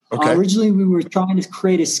Okay. Originally, we were trying to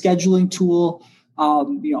create a scheduling tool,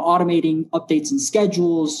 automating updates and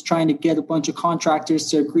schedules, trying to get a bunch of contractors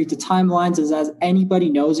to agree to timelines. As anybody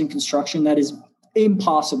knows in construction, that is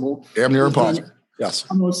impossible. Damn near impossible. Yes.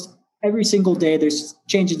 Almost every single day, there's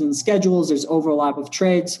changes in schedules, there's overlap of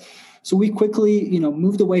trades. So we quickly,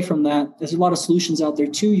 moved away from that. There's a lot of solutions out there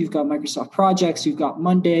too. You've got Microsoft Projects, you've got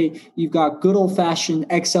Monday, you've got good old fashioned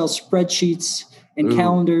Excel spreadsheets and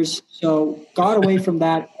calendars. So got away from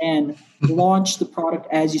that and launched the product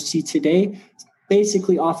as you see today,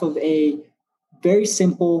 basically off of a very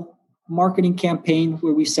simple marketing campaign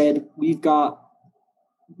where we said, we've got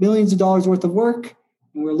millions of dollars worth of work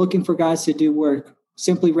and we're looking for guys to do work.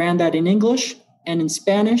 Simply ran that in English and in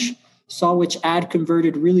Spanish, saw which ad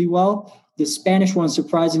converted really well. The Spanish one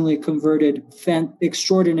surprisingly converted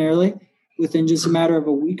extraordinarily. Within just a matter of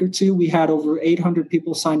a week or two, we had over 800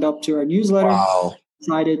 people signed up to our newsletter. Wow.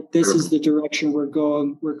 Decided this is the direction we're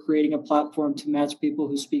going. We're creating a platform to match people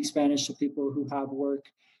who speak Spanish to people who have work.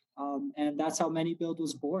 And that's how ManyBuild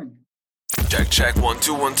was born. Check, 1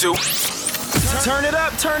 2 1 2. Turn it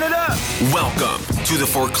up. Welcome to the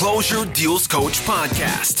Foreclosure Deals Coach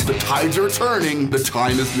podcast. The tides are turning. The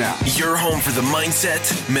time is now. Your home for the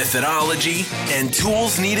mindset, methodology, and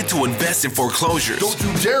tools needed to invest in foreclosures. Don't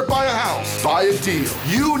you dare buy a house. Buy a deal.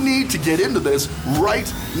 You need to get into this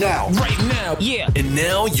right now. Yeah. And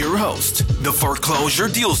now your host, the Foreclosure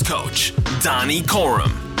Deals Coach, Donnie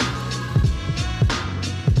Corum.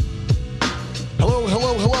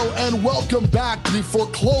 Hello, and welcome back to the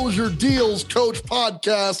Foreclosure Deals Coach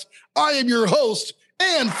podcast. I am your host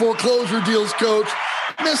and Foreclosure Deals Coach,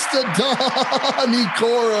 Mr. Donnie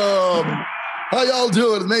Corum. How y'all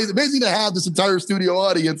doing? Amazing to have this entire studio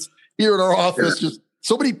audience here in our office. Yeah. Just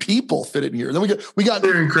so many people fit in here. Then we got.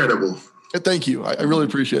 They're incredible. Thank you. I really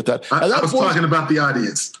appreciate that. I was talking about the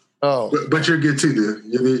audience. Oh, but you're good too, dude.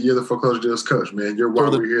 You're the Foreclosure Deals Coach, man. You're why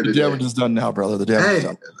we're here today. The damage is done now, brother. The damage is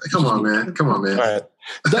done. Come on, man. All right.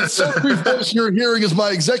 That sultry voice you're hearing is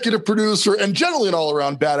my executive producer and generally an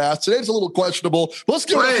all-around badass. Today's a little questionable. Let's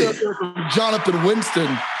go to Jonathan Winston.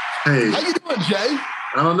 Hey, how you doing, Jay?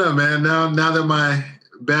 I don't know, man. Now that my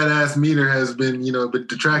badass meter has been, a bit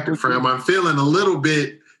detracted from, I'm feeling a little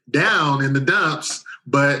bit down in the dumps.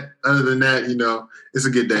 But other than that, it's a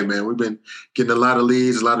good day, man. We've been getting a lot of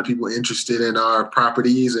leads, a lot of people interested in our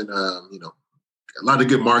properties, and a lot of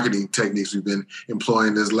good marketing techniques we've been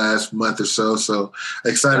employing this last month or so. So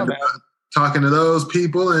excited about talking to those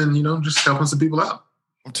people and, just helping some people out.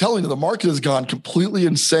 I'm telling you, the market has gone completely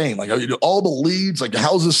insane. Like all the leads, like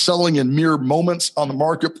houses selling in mere moments on the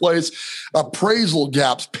marketplace, appraisal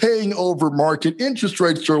gaps, paying over market, interest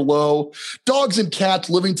rates are low, dogs and cats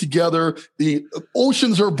living together, the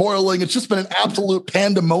oceans are boiling. It's just been an absolute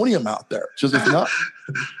pandemonium out there. It's not.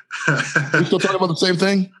 We still talking about the same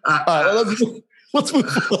thing? All right, let's move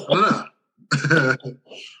on. I don't know.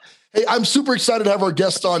 Hey, I'm super excited to have our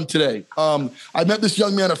guest on today. I met this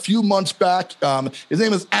young man a few months back. His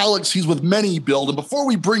name is Alex. He's with ManyBuild. And before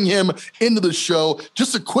we bring him into the show,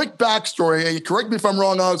 just a quick backstory. And correct me if I'm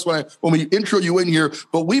wrong, Alex, when we intro you in here,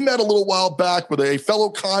 but we met a little while back with a fellow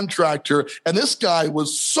contractor, and this guy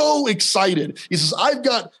was so excited. He says,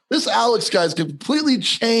 this Alex guy's completely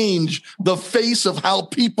changed the face of how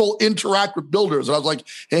people interact with builders. And I was like,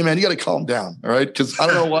 hey man, you got to calm down. All right. Cause I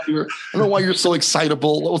don't know why you're so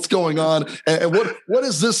excitable. What's going on? And what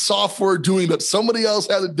is this software doing that somebody else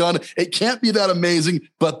hasn't done? It can't be that amazing.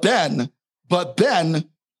 But then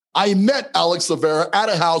I met Alex Lovera at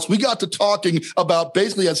a house. We got to talking about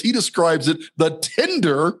basically, as he describes it, the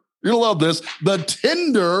Tinder, you're gonna love this, the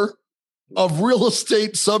Tinder of real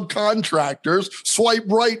estate subcontractors. Swipe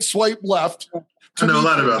right, swipe left. I know a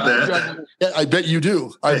lot about that. Yeah, I bet you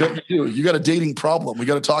do. Bet you do. You got a dating problem. We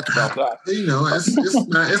got to talk about that.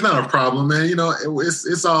 It's not a problem, man.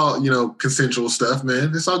 It's all consensual stuff,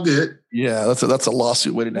 man. It's all good. Yeah, that's a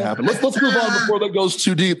lawsuit waiting to happen. Let's move on before that goes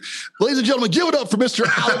too deep. Ladies and gentlemen, give it up for Mr.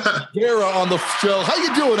 Alex Lovera on the show. How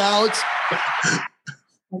you doing, Alex?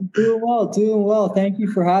 I'm doing well. Thank you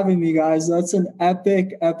for having me, guys. That's an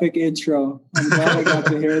epic intro. I'm glad I got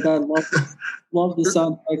to hear that. Love the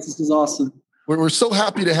sound effects. This is awesome. We're so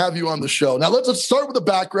happy to have you on the show. Now, let's start with the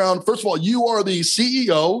background. First of all, you are the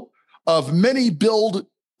CEO of ManyBuild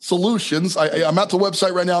Solutions. I'm at the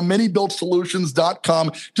website right now,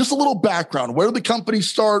 ManyBuildSolutions.com. Just a little background. Where did the company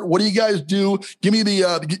start? What do you guys do? Give me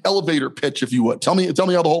the elevator pitch, if you would. Tell me how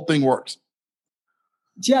the whole thing works.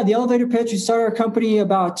 Yeah, the elevator pitch. We started our company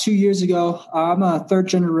about 2 years ago. I'm a third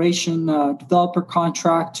generation developer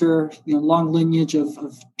contractor, long lineage of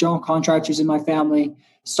general contractors in my family.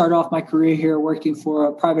 Started off my career here working for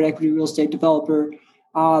a private equity real estate developer.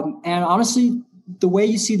 And honestly, the way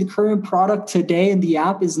you see the current product today in the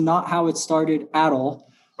app is not how it started at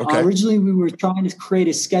all. Okay. Originally, we were trying to create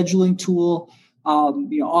a scheduling tool,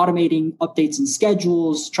 automating updates and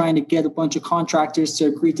schedules, trying to get a bunch of contractors to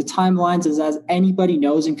agree to timelines. As anybody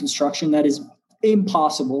knows in construction, that is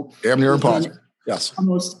impossible. Damn near impossible. Yes.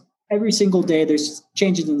 Almost every single day, there's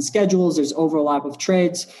changes in schedules, there's overlap of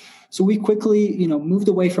trades. So we quickly, moved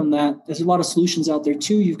away from that. There's a lot of solutions out there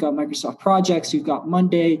too. You've got Microsoft Projects, you've got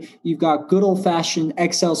Monday, you've got good old-fashioned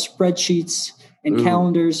Excel spreadsheets and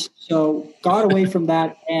calendars. So got away from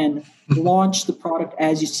that and launched the product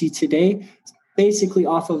as you see today, basically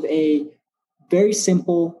off of a very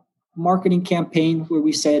simple marketing campaign where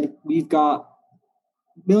we said we've got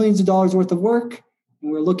millions of dollars worth of work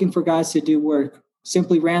and we're looking for guys to do work.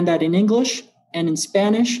 Simply ran that in English and in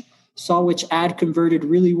Spanish, saw which ad converted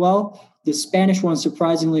really well. The Spanish one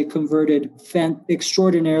surprisingly converted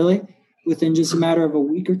extraordinarily. Within just a matter of a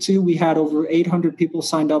week or two, we had over 800 people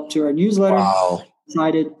signed up to our newsletter. Wow.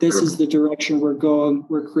 Decided this is the direction we're going.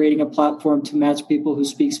 We're creating a platform to match people who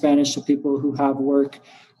speak Spanish to people who have work.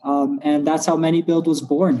 And that's how ManyBuild was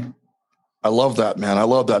born. I love that, man. I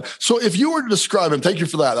love that. So if you were to describe, and thank you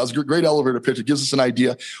for that. That was a great elevator pitch. It gives us an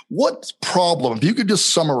idea. What problem, if you could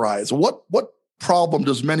just summarize, what problem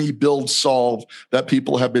does ManyBuild solve that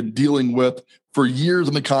people have been dealing with for years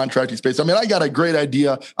in the contracting space? I mean, I got a great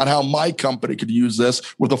idea on how my company could use this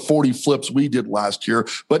with the 40 flips we did last year.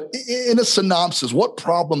 But in a synopsis, what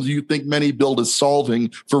problems do you think ManyBuild is solving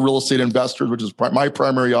for real estate investors, which is my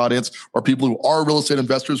primary audience, or people who are real estate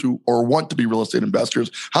investors or want to be real estate investors?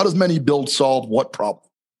 How does ManyBuild solve what problem?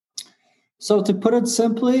 So to put it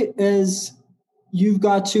simply is you've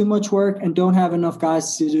got too much work and don't have enough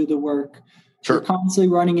guys to do the work. Sure. You're constantly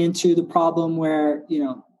running into the problem where,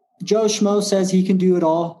 Joe Schmo says he can do it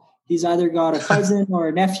all. He's either got a cousin or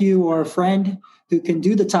a nephew or a friend who can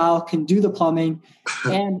do the tile, can do the plumbing.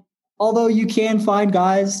 And although you can find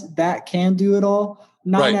guys that can do it all,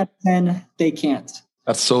 9 out of 10, they can't.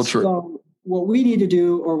 That's so true. So what we need to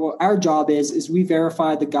do, or what our job is we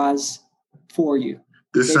verify the guys for you.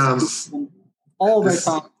 This sounds all of our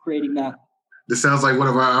time creating that. This sounds like one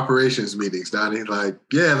of our operations meetings, Donnie. Like,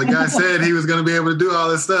 yeah, the guy said he was going to be able to do all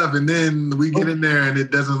this stuff, and then we get in there and it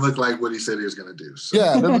doesn't look like what he said he was going to do. So.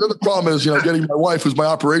 Yeah, the problem is, getting my wife, who's my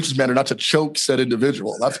operations manager, not to choke said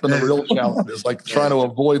individual. That's been the real challenge, is like trying to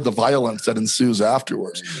avoid the violence that ensues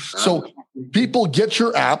afterwards. So people get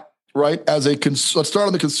your app, right? Let's start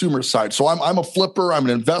on the consumer side. So I'm a flipper. I'm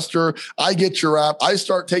an investor. I get your app. I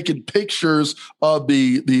start taking pictures of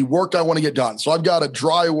the work I want to get done. So I've got a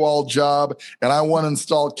drywall job and I want to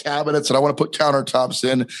install cabinets and I want to put countertops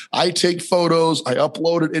in. I take photos. I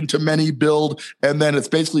upload it into ManyBuild, and then it's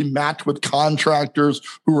basically matched with contractors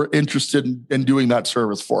who are interested in doing that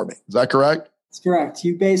service for me. Is that correct? That's correct.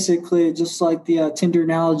 You basically, just like the Tinder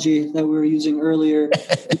analogy that we were using earlier,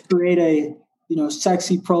 you create a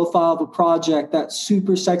sexy profile of a project, that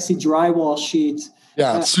super sexy drywall sheet.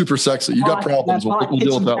 Yeah, it's super sexy. You got problems. We'll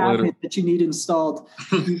deal with that later. That you need installed.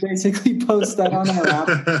 You basically post that on our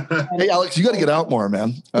app. Hey, Alex, you got to get out more,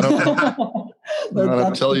 man. I don't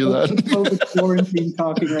have to tell you that. COVID quarantine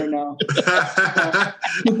talking right now.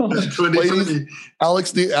 Ladies,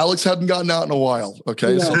 Alex hadn't gotten out in a while.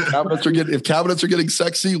 Okay, yeah. So if cabinets are getting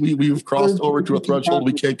sexy, we've crossed over to a threshold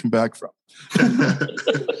we can't come back from.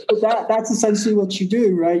 That's essentially what you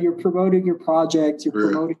do, right? You're promoting your project, you're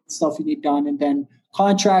promoting the stuff you need done, and then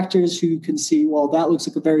contractors who can see, well, that looks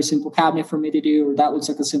like a very simple cabinet for me to do, or that looks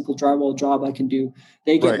like a simple drywall job I can do.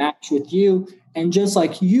 They get matched with you. And just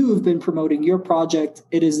like you've been promoting your project,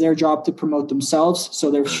 it is their job to promote themselves. So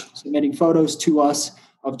they're submitting photos to us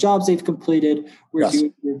of jobs they've completed. We're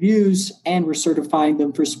doing reviews and we're certifying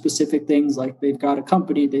them for specific things, like they've got a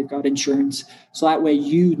company, they've got insurance. So that way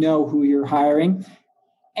you know who you're hiring.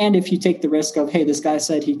 And if you take the risk of, hey, this guy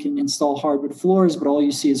said he can install hardwood floors, but all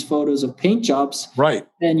you see is photos of paint jobs,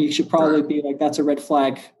 then you should probably be like, that's a red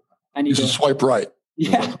flag. I need to swipe right.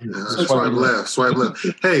 Yeah. Swipe left.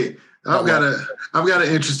 Hey, I've got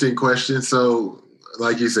an interesting question. So,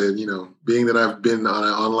 like you said, being that I've been on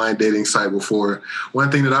an online dating site before, one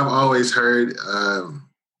thing that I've always heard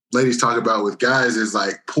ladies talk about with guys is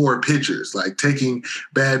like poor pictures, like taking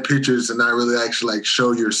bad pictures and not really actually like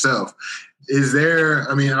show yourself. Is there,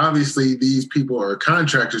 obviously these people are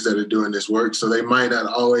contractors that are doing this work, so they might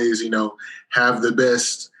not always, have the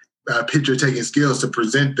best picture taking skills to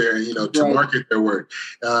present their, to market their work.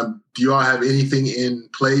 Do you all have anything in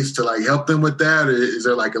place to like help them with that? Or is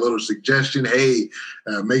there like a little suggestion? Hey,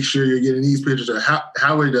 make sure you're getting these pictures, or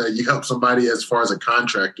how would you help somebody as far as a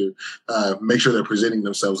contractor, make sure they're presenting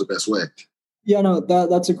themselves the best way? Yeah, no,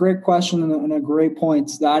 that's a great question and a great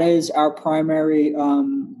point. That is our primary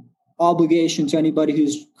obligation to anybody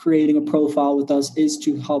who's creating a profile with us, is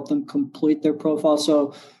to help them complete their profile.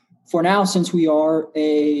 So for now, since we are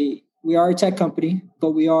a tech company,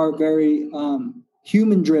 but we are very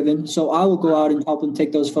human driven. So I will go out and help them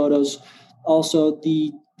take those photos. Also,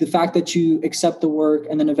 the fact that you accept the work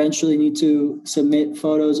and then eventually need to submit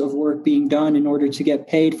photos of work being done in order to get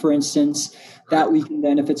paid, for instance, that we can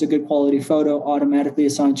then, if it's a good quality photo, automatically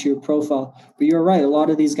assign to your profile. But you're right. A lot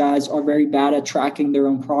of these guys are very bad at tracking their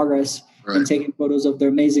own progress and taking photos of their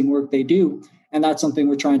amazing work they do. And that's something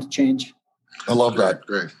we're trying to change. I love that.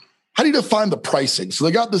 Great. How do you define the pricing? So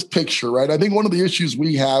they got this picture, right? I think one of the issues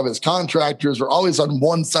we have is contractors are always on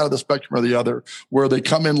one side of the spectrum or the other, where they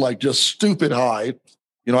come in like just stupid high.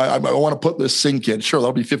 You know, I want to put this sink in. Sure,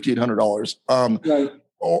 that'll be $5,800. Right.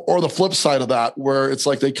 Or the flip side of that, where it's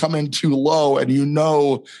like they come in too low and you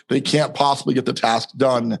know they can't possibly get the task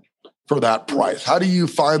done for that price. How do you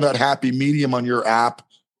find that happy medium on your app,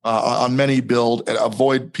 on ManyBuild, and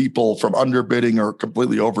avoid people from underbidding or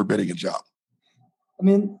completely overbidding a job? I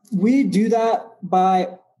mean, we do that by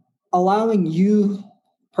allowing you,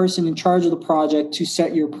 person in charge of the project, to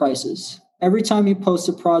set your prices. Every time you post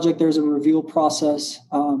a project, there's a review process.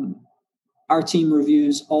 Our team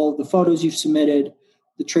reviews all of the photos you've submitted,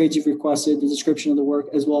 the trades you've requested, the description of the work,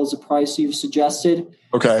 as well as the price you've suggested.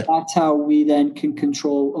 Okay. That's how we then can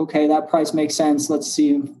control, okay, that price makes sense. Let's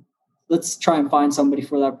try and find somebody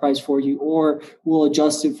for that price for you, or we'll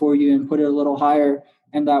adjust it for you and put it a little higher.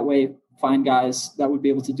 And that way find guys that would be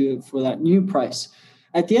able to do it for that new price.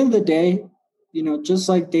 At the end of the day, you know, just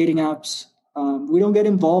like dating apps, we don't get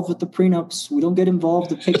involved with the prenups. We don't get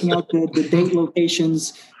involved with picking out the date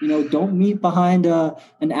locations. You know, don't meet behind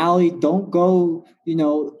an alley. Don't go, you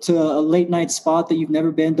know, to a late night spot that you've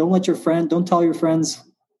never been. Don't tell your friends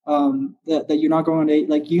that you're not going on a date.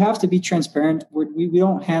 Like, you have to be transparent. We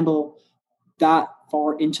don't handle that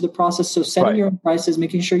far into the process. So setting your own prices,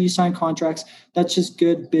 making sure you sign contracts, that's just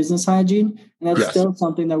good business hygiene. And that's still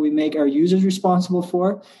something that we make our users responsible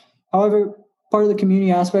for. However, part of the community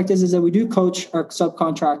aspect is that we do coach our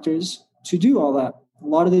subcontractors to do all that. A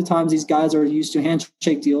lot of the times these guys are used to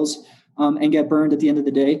handshake deals and get burned at the end of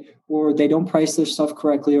the day, or they don't price their stuff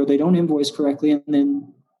correctly, or they don't invoice correctly, and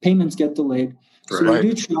then payments get delayed. So we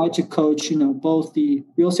do try to coach, you know, both the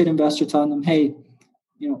real estate investor, telling them, hey,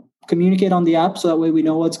 you know, communicate on the app so that way we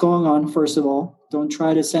know what's going on, first of all. Don't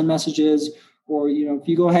try to send messages, or, you know, if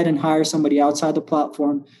you go ahead and hire somebody outside the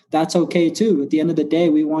platform, that's okay too. At the end of the day,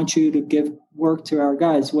 we want you to give work to our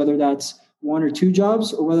guys, whether that's 1 or 2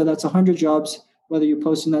 jobs or whether that's 100 jobs, whether you're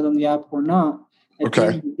posting that on the app or not. At the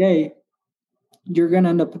end of the day, you're going to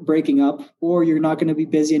end up breaking up, or you're not going to be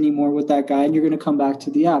busy anymore with that guy, and you're going to come back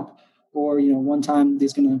to the app. Or, you know, one time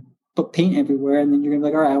he's going to put paint everywhere, and then you're going to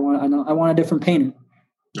be like, all right, I want a different painter.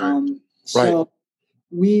 So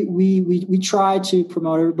we try to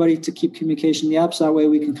promote everybody to keep communication in the app, so that way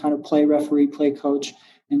we can kind of play referee, play coach,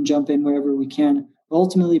 and jump in wherever we can. But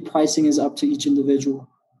ultimately, pricing is up to each individual.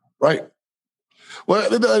 Right. Well,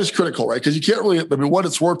 that is critical, right? Because you can't really, I mean, what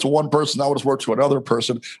it's worth to one person, not what it's worth to another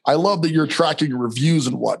person. I love that you're tracking reviews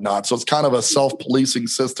and whatnot. So it's kind of a self-policing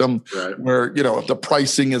system where, you know, if the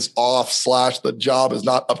pricing is off / the job is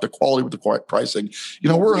not up to quality with the pricing, you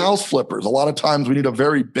know, we're house flippers. A lot of times we need a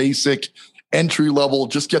very basic entry level,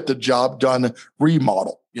 just get the job done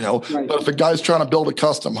remodel, you know. But if a guy's trying to build a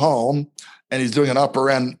custom home and he's doing an upper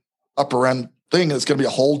end thing, it's going to be a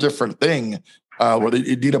whole different thing where they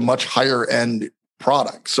need a much higher end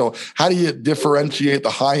product. So how do you differentiate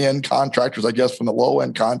the high end contractors, I guess, from the low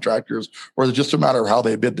end contractors, or is it just a matter of how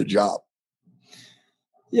they bid the job?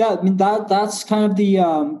 Yeah, I mean, that's kind of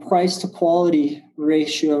the price to quality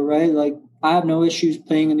ratio, right? Like, I have no issues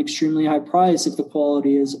paying an extremely high price if the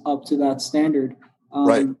quality is up to that standard.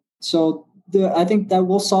 So I think that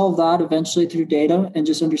we'll solve that eventually through data and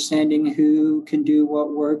just understanding who can do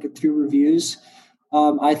what work through reviews.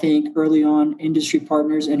 I think early on, industry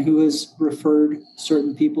partners and who has referred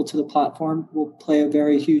certain people to the platform will play a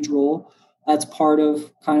very huge role. That's part of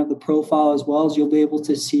kind of the profile as well, as you'll be able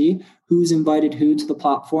to see who's invited who to the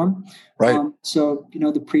platform. So, you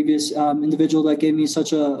know, the previous individual that gave me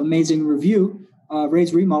such an amazing review,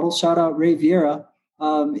 Ray's Remodel, shout out Ray Vieira.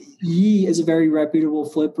 He is a very reputable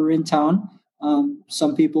flipper in town.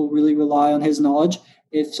 Some people really rely on his knowledge.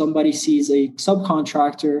 If somebody sees a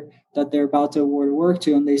subcontractor that they're about to award work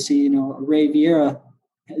to, and they see, you know, Ray Vieira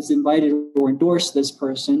has invited or endorsed this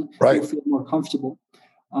person, they'll feel more comfortable.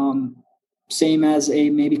 Same as a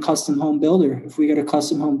maybe custom home builder. If we get a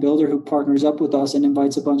custom home builder who partners up with us and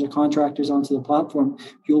invites a bunch of contractors onto the platform,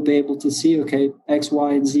 you'll be able to see, okay, X,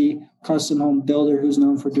 Y, and Z custom home builder who's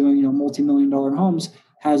known for doing, multi-million-dollar homes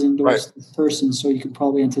has endorsed this person. So you can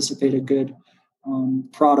probably anticipate a good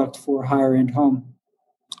product for higher end home.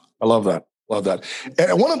 I love that. Love that.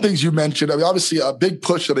 And one of the things you mentioned, obviously a big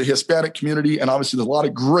push of the Hispanic community, and obviously there's a lot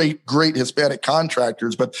of great Hispanic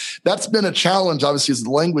contractors, but that's been a challenge, obviously, is the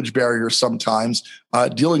language barrier sometimes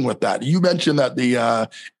dealing with that. You mentioned that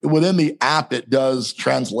within the app, it does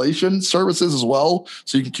translation services as well,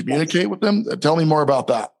 so you can communicate with them. Tell me more about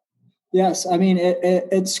that. Yes. I mean,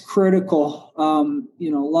 it's critical. A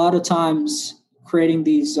lot of times creating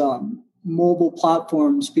these mobile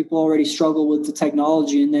platforms, people already struggle with the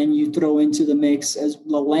technology, and then you throw into the mix as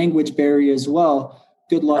the language barrier as well.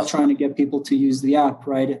 Good luck trying to get people to use the app,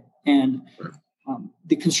 right? And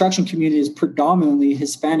the construction community is predominantly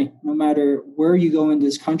Hispanic. No matter where you go in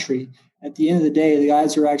this country, at the end of the day, the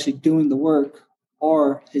guys who are actually doing the work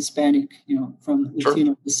are Hispanic, from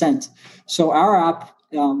Latino descent. So our app,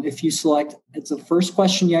 if you select, it's the first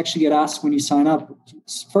question you actually get asked when you sign up.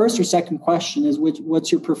 First or second question is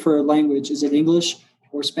what's your preferred language? Is it English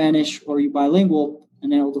or Spanish, or are you bilingual?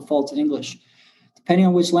 And then it'll default to English. Depending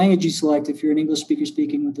on which language you select, if you're an English speaker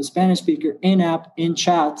speaking with a Spanish speaker, in-app, in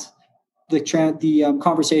chat, the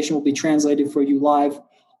conversation will be translated for you live.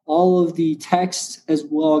 All of the text as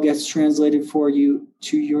well gets translated for you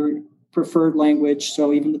to your preferred language.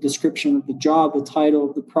 So even the description of the job, the title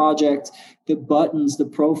of the project, the buttons, the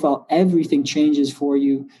profile, everything changes for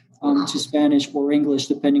you to Spanish or English,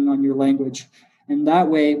 depending on your language. And that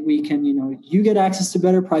way we can, you get access to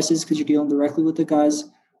better prices because you're dealing directly with the guys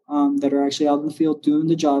that are actually out in the field doing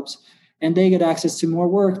the jobs. And they get access to more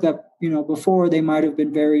work that, before they might have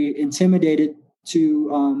been very intimidated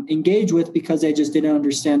to engage with because they just didn't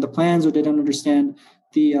understand the plans or didn't understand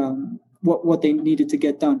the what they needed to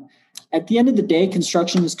get done. At the end of the day,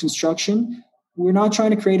 construction is construction. We're not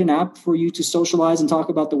trying to create an app for you to socialize and talk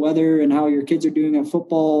about the weather and how your kids are doing at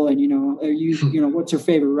football and, what's your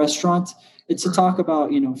favorite restaurant. It's to talk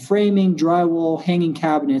about, framing, drywall, hanging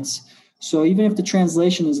cabinets. So even if the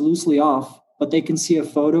translation is loosely off, but they can see a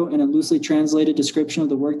photo and a loosely translated description of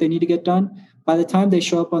the work they need to get done, by the time they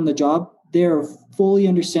show up on the job, they're fully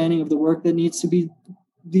understanding of the work that needs to be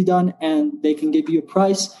done, and they can give you a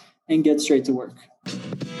price and get straight to work.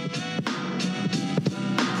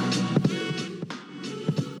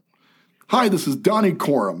 Hi, this is Donnie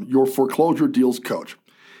Corum, your foreclosure deals coach.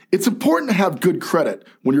 It's important to have good credit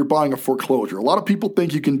when you're buying a foreclosure. A lot of people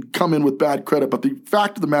think you can come in with bad credit, but the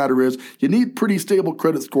fact of the matter is you need pretty stable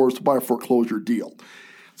credit scores to buy a foreclosure deal.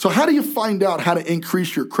 So how do you find out how to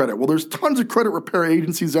increase your credit? Well, there's tons of credit repair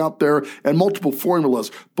agencies out there and multiple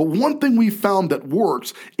formulas. But one thing we found that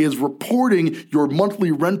works is reporting your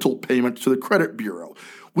monthly rental payments to the credit bureau.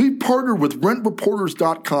 We partnered with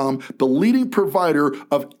rentreporters.com, the leading provider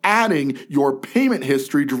of adding your payment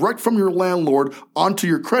history direct from your landlord onto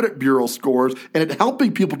your credit bureau scores, and it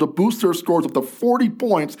helping people to boost their scores up to 40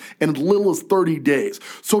 points in as little as 30 days.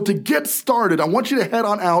 So to get started, I want you to head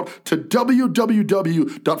on out to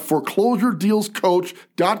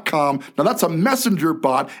www.foreclosuredealscoach.com. Now that's a messenger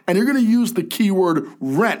bot, and you're going to use the keyword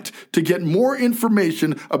rent to get more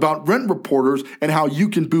information about Rent Reporters and how you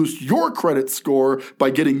can boost your credit score by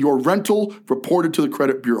getting your rental reported to the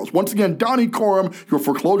credit bureaus. Once again, Donnie Corum, your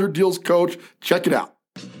foreclosure deals coach. Check it out.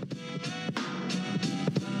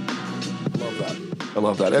 I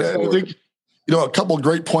love that. And I think, a couple of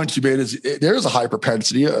great points you made is there is a high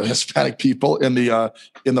propensity of Hispanic people in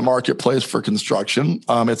the marketplace for construction.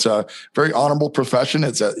 It's a very honorable profession.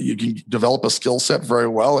 You can develop a skill set very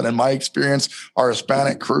well. And in my experience, our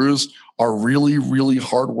Hispanic crews are really, really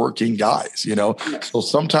hardworking guys, So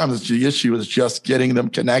sometimes the issue is just getting them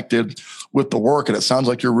connected with the work. And it sounds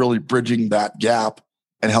like you're really bridging that gap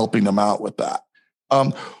and helping them out with that.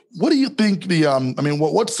 What do you think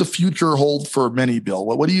what's the future hold for ManyBuild?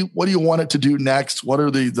 What do you want it to do next? What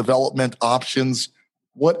are the development options?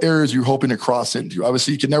 What areas are you hoping to cross into?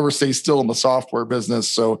 Obviously, you can never stay still in the software business,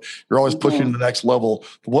 so you're always pushing to the next level.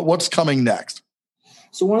 What's coming next?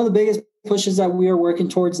 So one of the biggest pushes that we are working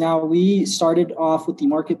towards now, we started off with the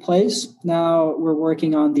marketplace. Now we're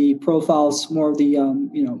working on the profiles, more of the,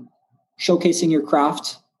 showcasing your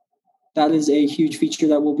craft. That is a huge feature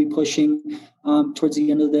that we'll be pushing towards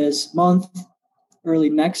the end of this month, early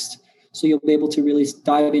next. So you'll be able to really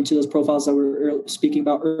dive into those profiles that we were speaking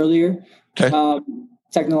about earlier. Okay.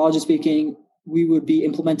 Technology speaking, we would be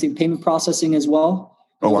implementing payment processing as well.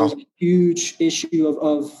 Oh, wow. There's a huge issue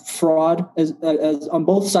of fraud as on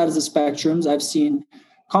both sides of the spectrums. I've seen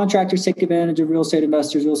contractors take advantage of real estate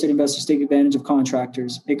investors take advantage of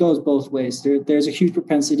contractors. It goes both ways. There's a huge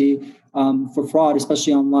propensity for fraud,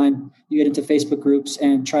 especially online. You get into Facebook groups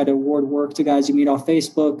and try to award work to guys you meet off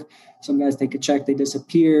Facebook. Some guys take a check, they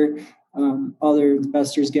disappear. Other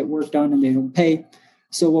investors get work done and they don't pay.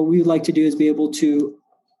 So what we would like to do is be able to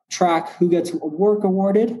track who gets work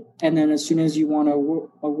awarded. And then as soon as you want to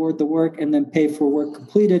award the work and then pay for work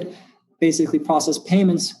completed, basically process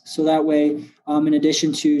payments. So that way, in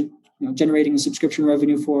addition to generating a subscription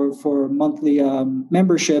revenue for monthly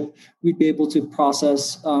membership, we'd be able to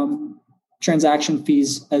process transaction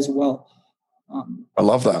fees as well. I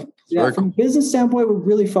love that. From a business standpoint, we're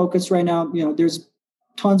really focused right now. There's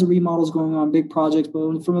tons of remodels going on, big projects,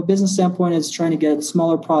 but from a business standpoint, it's trying to get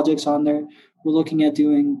smaller projects on there. We're looking at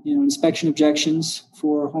doing, inspection objections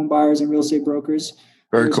for home buyers and real estate brokers.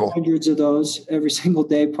 Very cool. Hundreds of those every single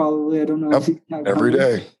day, probably. I don't know. Every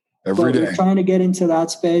day. We're trying to get into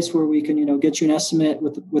that space where we can, get you an estimate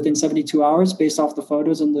within 72 hours based off the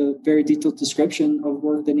photos and the very detailed description of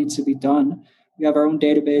work that needs to be done. We have our own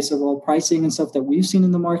database of all pricing and stuff that we've seen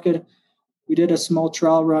in the market. We did a small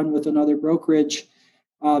trial run with another brokerage.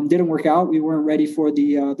 Didn't work out. We weren't ready for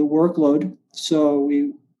the workload. So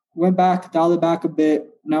we went back, dialed it back a bit.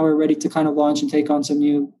 Now we're ready to kind of launch and take on some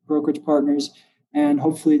new brokerage partners. And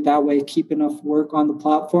hopefully that way keep enough work on the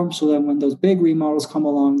platform so that when those big remodels come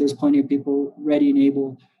along, there's plenty of people ready and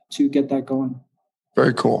able to get that going.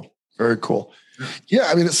 Very cool. Very cool. Yeah,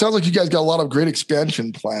 I mean, it sounds like you guys got a lot of great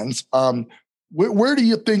expansion plans. Where do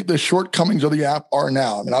you think the shortcomings of the app are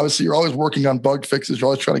now? I mean, obviously you're always working on bug fixes. You're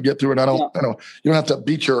always trying to get through it. I know you don't have to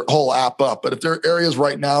beat your whole app up, but if there are areas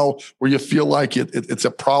right now where you feel like it's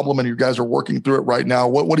a problem and you guys are working through it right now,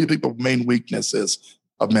 what do you think the main weakness is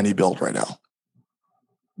of ManyBuild right now?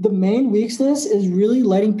 The main weakness is really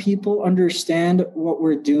letting people understand what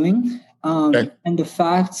we're doing. And the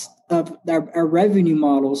fact of our revenue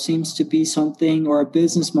model seems to be something, or our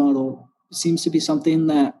business model seems to be something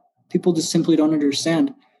that people just simply don't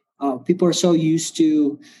understand. People are so used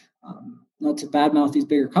to, not to badmouth these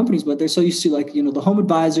bigger companies, but they're so used to the home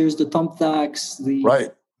advisors, the thumbtacks,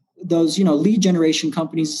 those, lead generation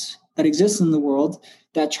companies that exist in the world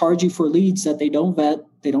that charge you for leads that they don't vet.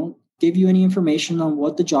 They don't give you any information on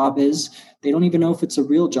what the job is. They don't even know if it's a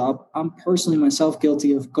real job. I'm personally myself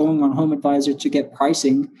guilty of going on Home Advisor to get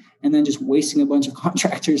pricing and then just wasting a bunch of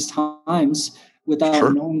contractors' times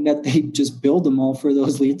without knowing that they just build them all for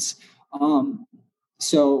those leads.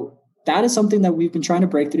 So that is something that we've been trying to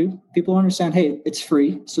break through. People understand, hey, it's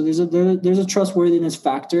free. So there's a trustworthiness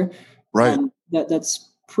factor. Right. That's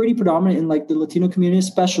pretty predominant in the Latino community,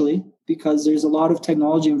 especially because there's a lot of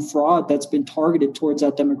technology and fraud that's been targeted towards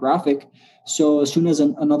that demographic. So as soon as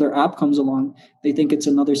another app comes along, they think it's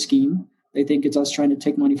another scheme. They think it's us trying to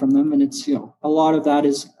take money from them. And it's, a lot of that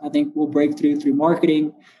is, I think we'll break through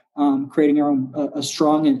marketing, creating our own a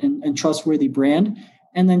strong and trustworthy brand,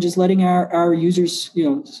 and then just letting our users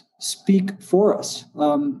speak for us.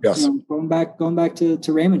 Going back to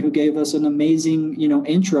Raymond, who gave us an amazing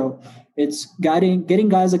intro. It's getting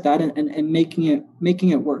guys like that and making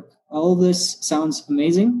it work. All of this sounds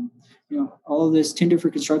amazing. All of this Tinder for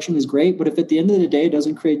construction is great, but if at the end of the day it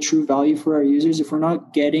doesn't create true value for our users, if we're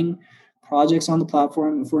not getting projects on the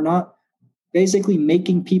platform, if we're not basically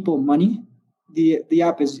making people money, the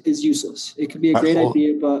app is useless. It could be a great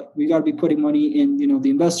idea, but we got to be putting money in, the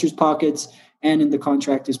investors' pockets and in the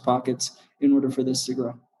contractors' pockets in order for this to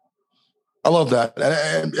grow. I love that.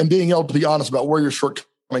 And being able to be honest about where your shortcomings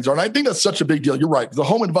are. And I think that's such a big deal. You're right. The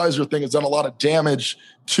home advisor thing has done a lot of damage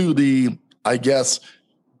to the,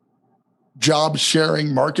 job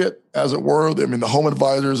sharing market, as it were. I mean, the home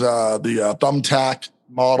advisors, the thumbtack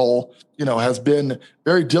model, has been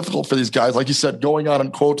very difficult for these guys. Like you said, going out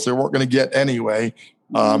in quotes they weren't going to get anyway,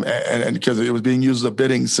 and because it was being used as a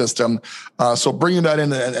bidding system. So bringing that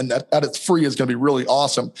in and that it's free is going to be really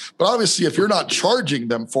awesome. But obviously, if you're not charging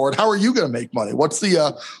them for it, how are you going to make money? What's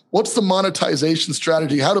the monetization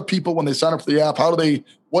strategy? How do people, when they sign up for the app,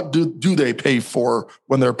 what do they pay for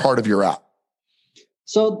when they're part of your app?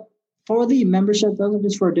 So for the membership, those are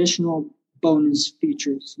just for additional bonus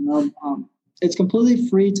features. It's completely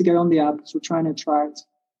free to get on the app because we're trying to attract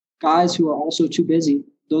guys who are also too busy.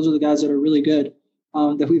 Those are the guys that are really good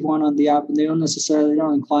that we've won on the app, and they're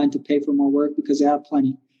not inclined to pay for more work because they have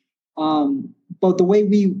plenty. But the way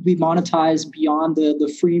we monetize beyond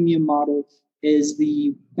the freemium model is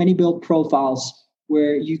the ManyBuild profiles,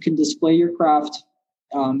 where you can display your craft,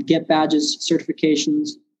 get badges, certifications.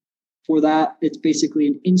 For that, it's basically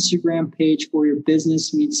an Instagram page for your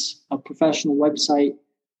business meets a professional website.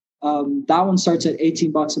 That one starts at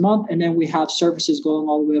 $18 a month. And then we have services going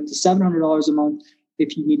all the way up to $700 a month,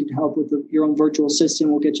 If you needed help with your own virtual assistant,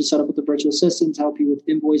 we'll get you set up with the virtual assistant to help you with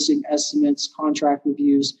invoicing, estimates, contract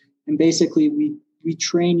reviews. And basically, we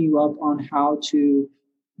train you up on how to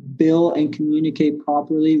bill and communicate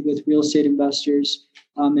properly with real estate investors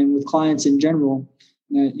and with clients in general.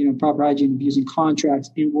 Proper hygiene of using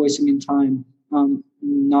contracts, invoicing in time,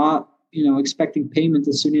 not expecting payment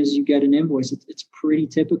as soon as you get an invoice. It's pretty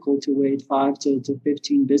typical to wait 5 to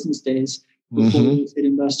 15 business days before the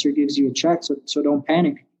investor gives you a check. So don't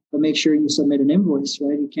panic, but make sure you submit an invoice,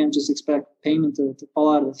 right? You can't just expect payment to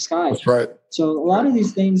fall out of the sky. That's right. So a lot of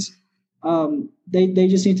these things, they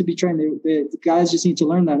just need to be trained. The guys just need to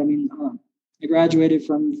learn that. I mean, I graduated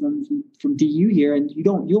from DU here, and you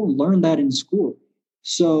don't learn that in school.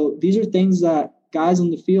 So these are things that guys in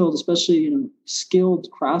the field, especially skilled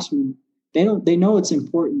craftsmen, they know it's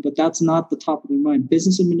important, but that's not the top of their mind.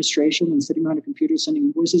 Business administration and sitting behind a computer sending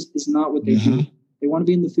invoices is not what they do. They want to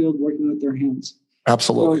be in the field working with their hands.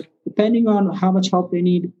 Absolutely. So depending on how much help they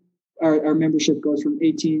need, our membership goes from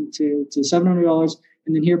 $18 to $700,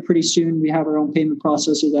 and then here pretty soon we have our own payment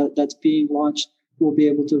processor that's being launched. We'll be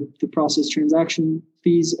able to process transaction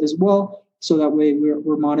fees as well, so that way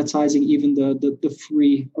we're monetizing even the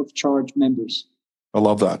free of charge members. I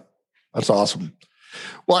love that. That's awesome.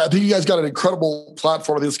 Well, I think you guys got an incredible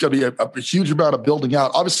platform. I think it's going to be a huge amount of building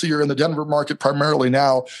out. Obviously, you're in the Denver market primarily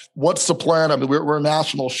now. What's the plan? I mean, we're a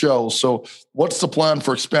national show. So what's the plan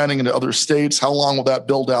for expanding into other states? How long will that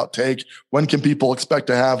build out take? When can people expect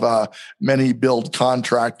to have ManyBuild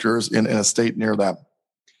contractors in a state near them?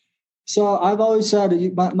 So I've always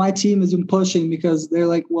said my team has been pushing, because they're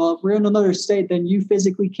like, well, if we're in another state, then you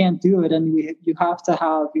physically can't do it. And you have to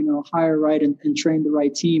have, hire right and train the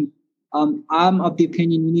right team. I'm of the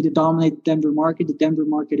opinion we need to dominate the Denver market. The Denver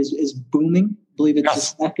market is booming. I believe it's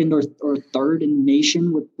the second or third in the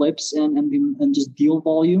nation with flips and just deal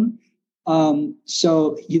volume.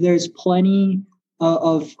 So there's plenty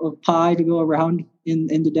of pie to go around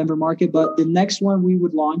in the Denver market. But the next one we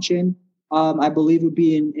would launch in, I believe, would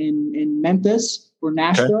be in Memphis or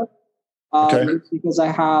Nashville, because I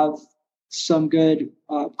have some good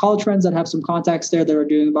college friends that have some contacts there that are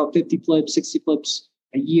doing about 50 flips, 60 flips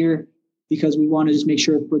a year, because we want to just make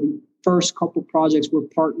sure for the first couple projects we're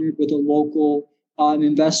partnered with a local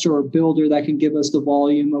investor or builder that can give us the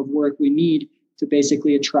volume of work we need to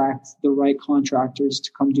basically attract the right contractors to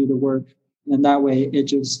come do the work. And that way it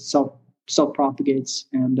just self-propagates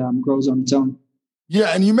and grows on its own.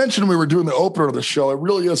 Yeah, and you mentioned we were doing the opener of the show. It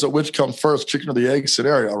really is a which comes first, chicken or the egg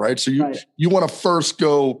scenario, right? So you want to first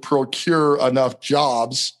go procure enough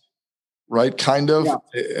jobs, right? Kind of,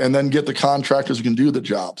 and then get the contractors who can do the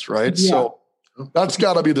jobs, right? Yeah. So that's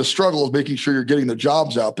got to be the struggle, of making sure you're getting the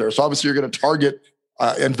jobs out there. So obviously you're going to target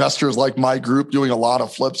investors like my group doing a lot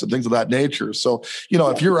of flips and things of that nature. So,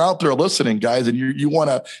 if you're out there listening, guys, and you want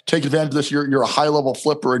to take advantage of this, you're a high level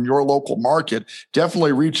flipper in your local market,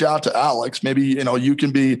 definitely reach out to Alex. Maybe, you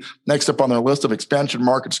can be next up on their list of expansion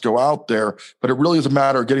markets, go out there, but it really is a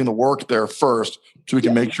matter of getting the work there first, so we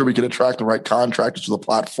can make sure we can attract the right contractors to the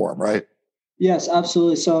platform, right? Yes,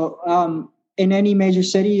 absolutely. So, in any major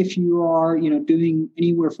city, if you are, doing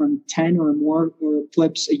anywhere from 10 or more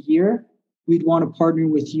flips a year, we'd want to partner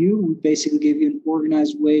with you. We basically give you an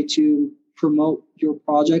organized way to promote your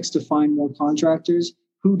projects, to find more contractors.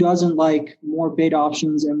 Who doesn't like more bid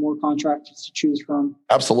options and more contractors to choose from?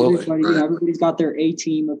 Absolutely. Everybody's got their A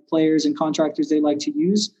team of players and contractors they like to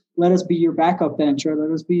use. Let us be your backup bench, or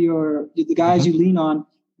let us be the guys you lean on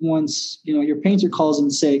once your painter calls in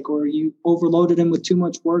sick, or you overloaded him with too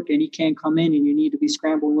much work and he can't come in and you need to be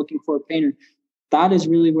scrambling looking for a painter. That is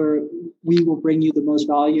really where we will bring you the most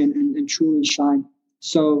value and truly shine.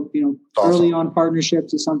 So, awesome. Early on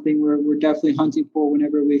partnerships is something we're definitely hunting for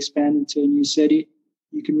whenever we expand into a new city.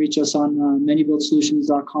 You can reach us on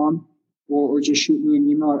ManyBuildSolutions.com or just shoot me an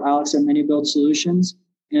email at alex@ManyBuildSolutions,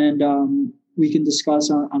 and we can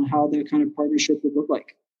discuss on how that kind of partnership would look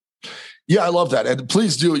like. Yeah, I love that. And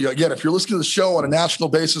please do. Again, if you're listening to the show on a national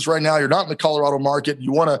basis right now, you're not in the Colorado market,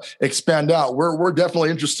 you want to expand out. We're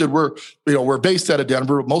definitely interested. We're based out of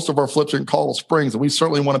Denver. Most of our flips are in Colorado Springs, and we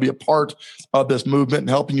certainly want to be a part of this movement and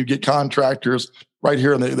helping you get contractors right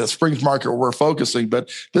here in the Springs market where we're focusing. But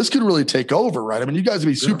this could really take over, right? I mean, you guys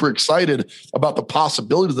would be super excited about the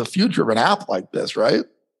possibilities of the future of an app like this, right?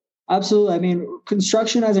 Absolutely. I mean,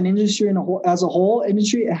 construction as an industry as a whole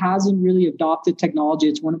industry, it hasn't really adopted technology.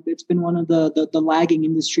 It's been one of the lagging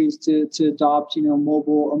industries to adopt, a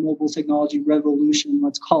mobile technology revolution,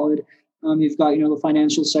 let's call it. You've got, the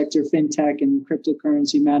financial sector, fintech and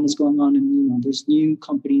cryptocurrency madness going on. And, there's new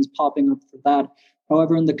companies popping up for that.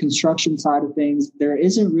 However, in the construction side of things, there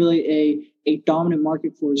isn't really a dominant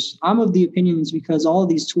market force. I'm of the opinion it's because all of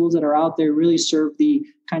these tools that are out there really serve the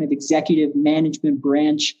kind of executive management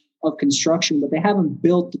branch of construction, but they haven't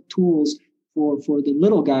built the tools for the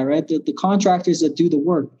little guy, right? The contractors that do the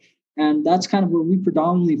work. And that's kind of where we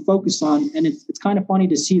predominantly focus on. And it's kind of funny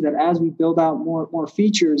to see that as we build out more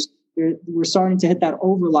features, we're starting to hit that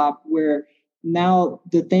overlap where now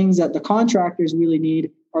the things that the contractors really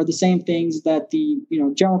need are the same things that the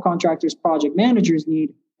general contractors, project managers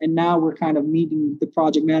need. And now we're kind of meeting the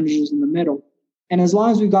project managers in the middle. And as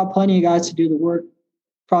long as we've got plenty of guys to do the work,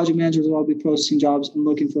 project managers will all be posting jobs and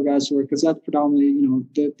looking for guys to work, because that's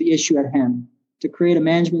predominantly, the issue at hand. To create a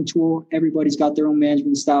management tool, everybody's got their own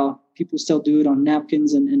management style. People still do it on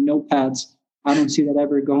napkins and notepads. I don't see that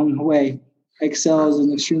ever going away. Excel is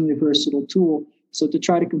an extremely versatile tool. So to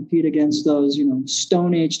try to compete against those,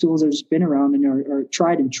 Stone Age tools that have just been around and are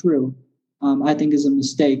tried and true, I think is a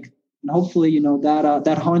mistake. And hopefully,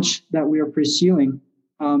 that hunch that we are pursuing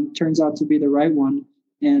turns out to be the right one.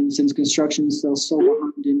 And since construction is still so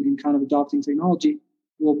behind in kind of adopting technology,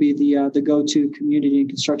 we'll be the go-to community and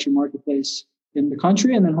construction marketplace in the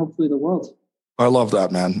country and then hopefully the world. I love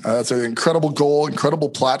that, man. That's an incredible goal, incredible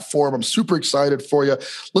platform. I'm super excited for you.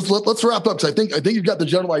 Let's wrap up. I think you've got the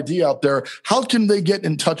general idea out there. How can they get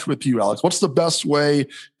in touch with you, Alex? What's the best way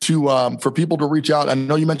to for people to reach out? I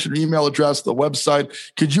know you mentioned your email address, the website.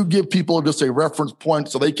 Could you give people just a reference point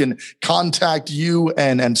so they can contact you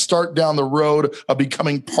and start down the road of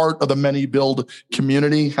becoming part of the ManyBuild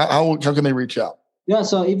community? How can they reach out? Yeah,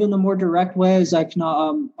 so even the more direct way is I can,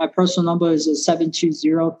 my personal number is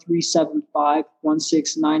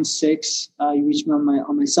 720-375-1696. You reach me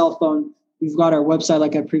on my cell phone. We've got our website,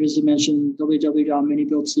 like I previously mentioned,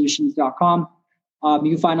 www.manybuildsolutions.com.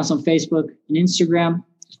 You can find us on Facebook and Instagram.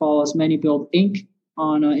 Just follow us, ManyBuild Inc.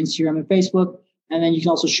 on Instagram and Facebook. And then you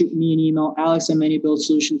can also shoot me an email,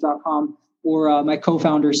 alex@manybuildsolutions.com, or my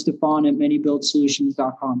co-founder, Stefan, at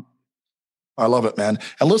manybuildsolutions.com. I love it, man.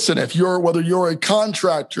 And listen, whether you're a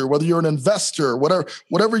contractor, whether you're an investor,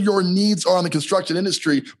 whatever your needs are in the construction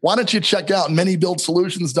industry, why don't you check out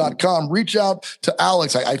ManyBuildSolutions.com? Reach out to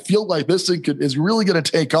Alex. I feel like this thing is really going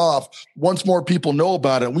to take off once more people know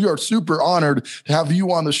about it. We are super honored to have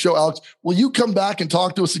you on the show, Alex. Will you come back and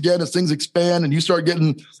talk to us again as things expand and you start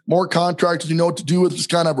getting more contractors you know what to do with, just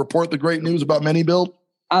kind of report the great news about ManyBuild?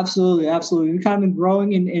 Absolutely. We've kind of been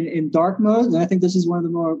growing in dark mode, and I think this is one of the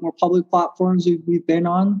more public platforms we've been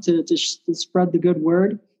on to spread the good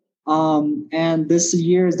word. And this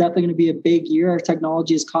year is definitely going to be a big year. Our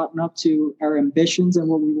technology is caught up to our ambitions and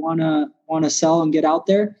what we want to sell and get out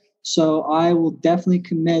there. So I will definitely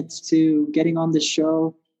commit to getting on this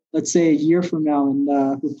show, let's say a year from now,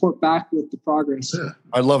 and report back with the progress. Yeah,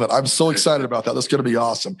 I love it. I'm so excited about that. That's going to be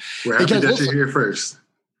awesome. We're happy that you're here first.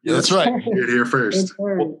 Yeah, that's right. You're here first.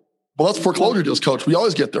 Well, that's Foreclosure Deals, Coach. We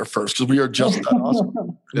always get there first because we are just that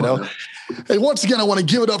awesome. Hey, once again, I want to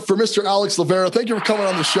give it up for Mr. Alex Lovera. Thank you for coming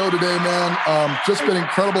on the show today, man. Just been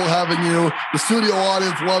incredible having you. The studio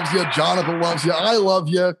audience loves you. Jonathan loves you. I love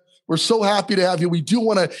you. We're so happy to have you. We do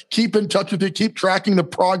want to keep in touch with you, keep tracking the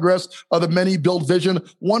progress of the ManyBuild vision.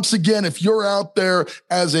 Once again, if you're out there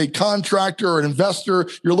as a contractor or an investor,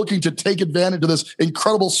 you're looking to take advantage of this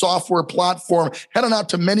incredible software platform, head on out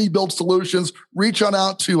to ManyBuild Solutions, reach on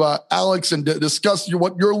out to Alex and discuss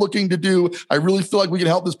what you're looking to do. I really feel like we can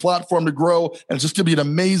help this platform to grow, and it's just going to be an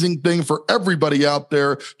amazing thing for everybody out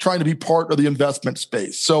there trying to be part of the investment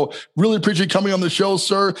space. So really appreciate you coming on the show,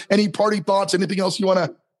 sir. Any party thoughts, anything else you want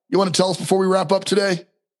to tell us before we wrap up today?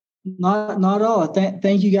 Not at all.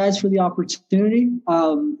 Thank you guys for the opportunity.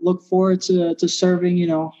 Look forward to serving,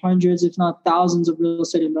 hundreds, if not thousands of real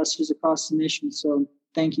estate investors across the nation. So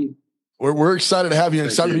thank you. We're excited to have you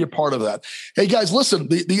and excited to be a part of that. Hey guys, listen,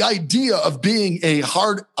 the idea of being a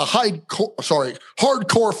hardcore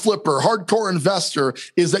flipper, hardcore investor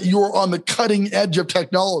is that you're on the cutting edge of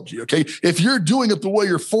technology. Okay. If you're doing it the way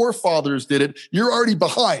your forefathers did it, you're already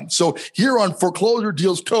behind. So here on Foreclosure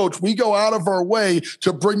Deals Coach, we go out of our way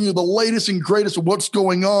to bring you the latest and greatest of what's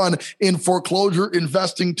going on in foreclosure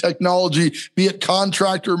investing technology, be it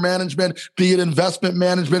contractor management, be it investment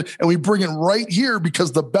management. And we bring it right here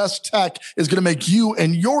because the best tech is going to make you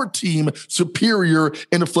and your team superior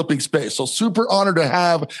in the flipping space. So super honored to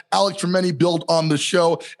have Alex from ManyBuild on the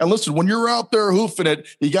show. And listen, when you're out there hoofing it,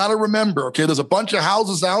 you got to remember, okay, there's a bunch of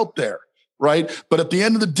houses out there, right? But at the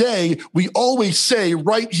end of the day, we always say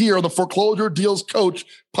right here on the Foreclosure Deals Coach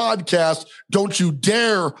podcast, don't you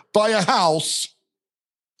dare buy a house,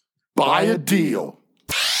 buy a deal.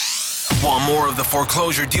 Want more of the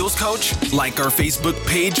Foreclosure Deals Coach? Like our Facebook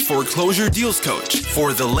page, Foreclosure Deals Coach,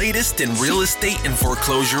 for the latest in real estate and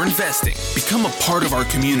foreclosure investing. Become a part of our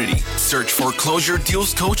community. Search Foreclosure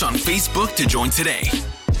Deals Coach on Facebook to join today.